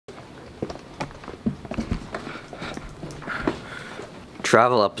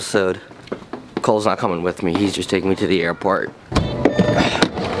travel episode. Cole's not coming with me, he's just taking me to the airport.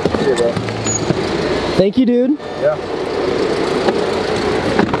 Thank you, dude. Yeah.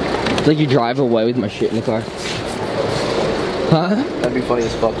 It's like you drive away with my shit in the car. Huh? That'd be funny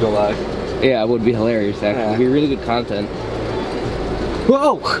as fuck, don't lie. Yeah, it would be hilarious actually. Yeah. It'd be really good content.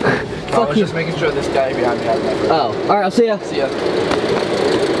 Whoa! I was just making sure this guy behind me had that. Oh, alright, I'll see ya. See ya.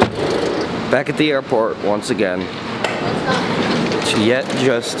 Back at the airport once again. It's yet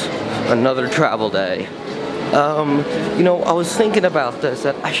just another travel day. You know, I was thinking about this,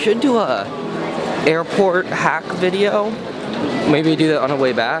 that I should do a airport hack video. Maybe do that on the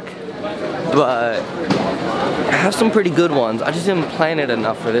way back. But I have some pretty good ones. I just didn't plan it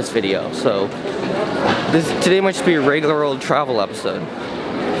enough for this video. So today might just be a regular old travel episode.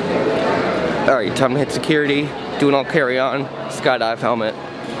 Alright, time to hit security. Doing all carry on. Skydive helmet.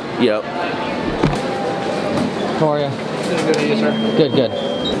 Yep. How are you? Good to you, sir. Good, good.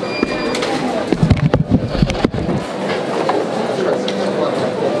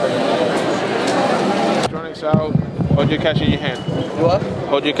 Electronics out. Hold your cash in your hand. You what?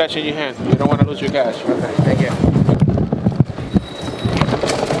 Hold your cash in your hand. You don't want to lose your cash. Okay, thank you.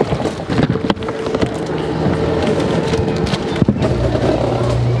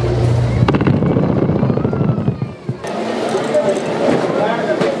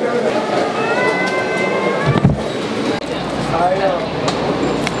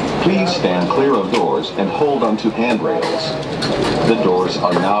 Please stand clear of doors and hold onto handrails. The doors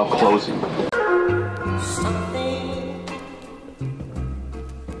are now closing.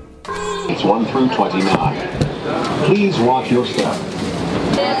 It's 1 through 29. Please watch your step.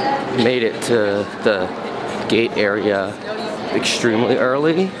 Made it to the gate area extremely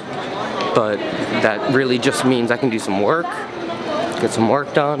early, but that really just means I can do some work, get some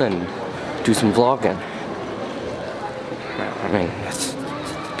work done, and do some vlogging. I mean, that's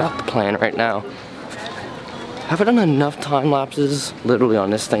about the plan right now. Have I done enough time lapses literally on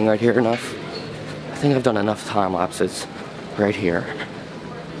this thing right here enough? I think I've done enough time lapses right here.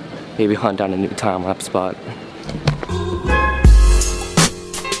 Maybe hunt down a new time lapse spot.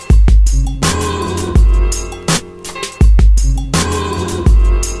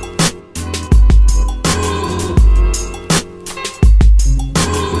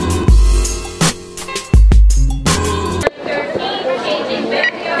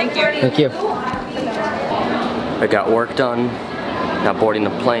 Thank you. I got work done, now boarding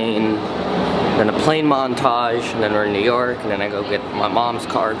the plane, then a plane montage, and then we're in New York, and then I go get my mom's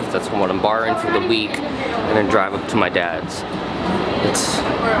car, because that's what I'm borrowing for the week, and then drive up to my dad's.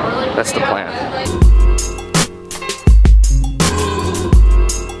 That's the plan.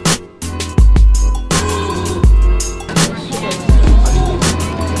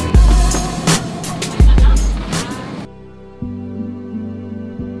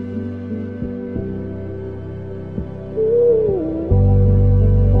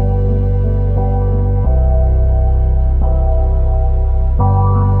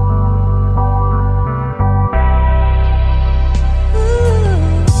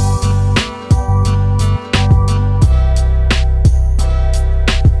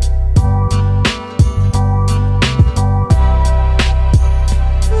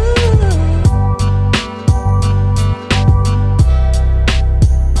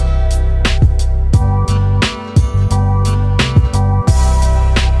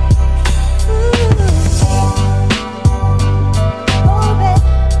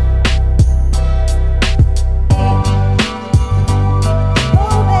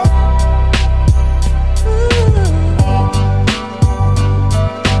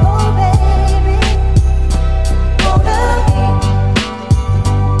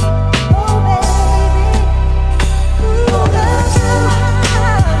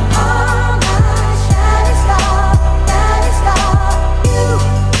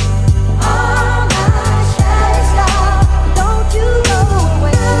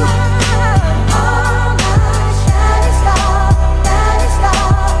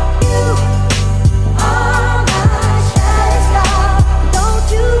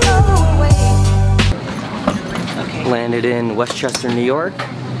 Landed in Westchester, New York.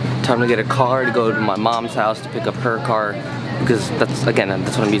 Time to get a car to go to my mom's house to pick up her car, because that's what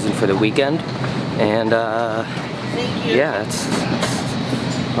I'm using for the weekend. And yeah,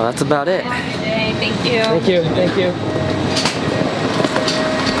 that's about it. Thank you. Thank you. Thank you.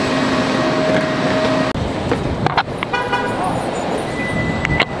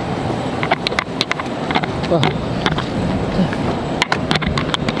 Oh.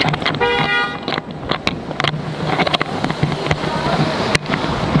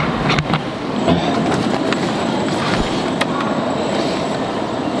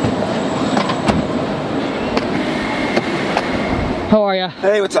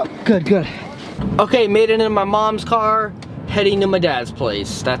 Hey, what's up? Good, good. Okay, made it in my mom's car, heading to my dad's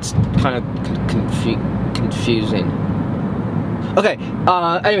place. That's kind of confusing. Okay,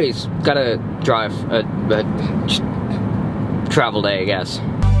 anyways, gotta drive. Just travel day, I guess.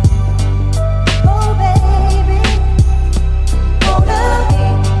 Oh baby, hold up.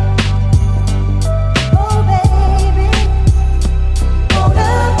 Oh baby, hold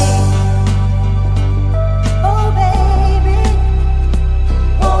up. Oh baby,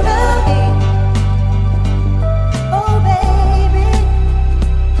 hold up. Oh baby,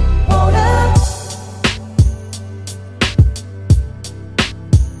 hold up.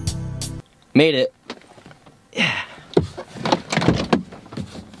 Made it. Yeah.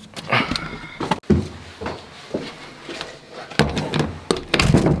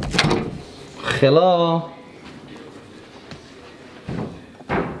 Hello.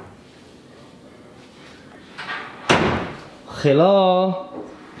 Hello.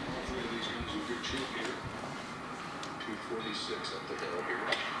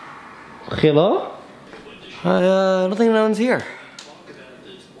 Hello? I don't think anyone's here.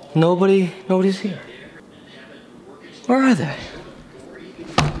 Nobody's here. Where are they?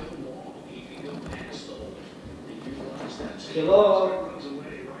 Hello?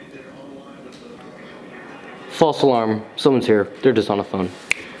 False alarm. Someone's here. They're just on a phone.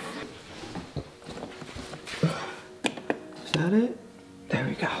 Is that it? There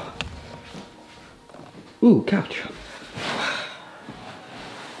we go. Ooh, couch.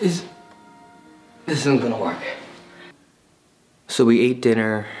 This isn't gonna work. So we ate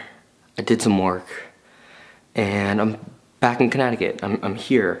dinner, I did some work, and I'm back in Connecticut. I'm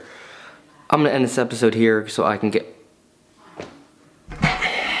here. I'm gonna end this episode here so I can get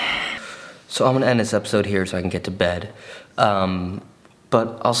to bed.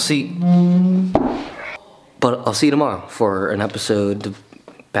 But I'll see you tomorrow for an episode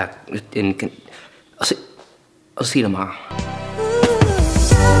back in. I'll see you tomorrow.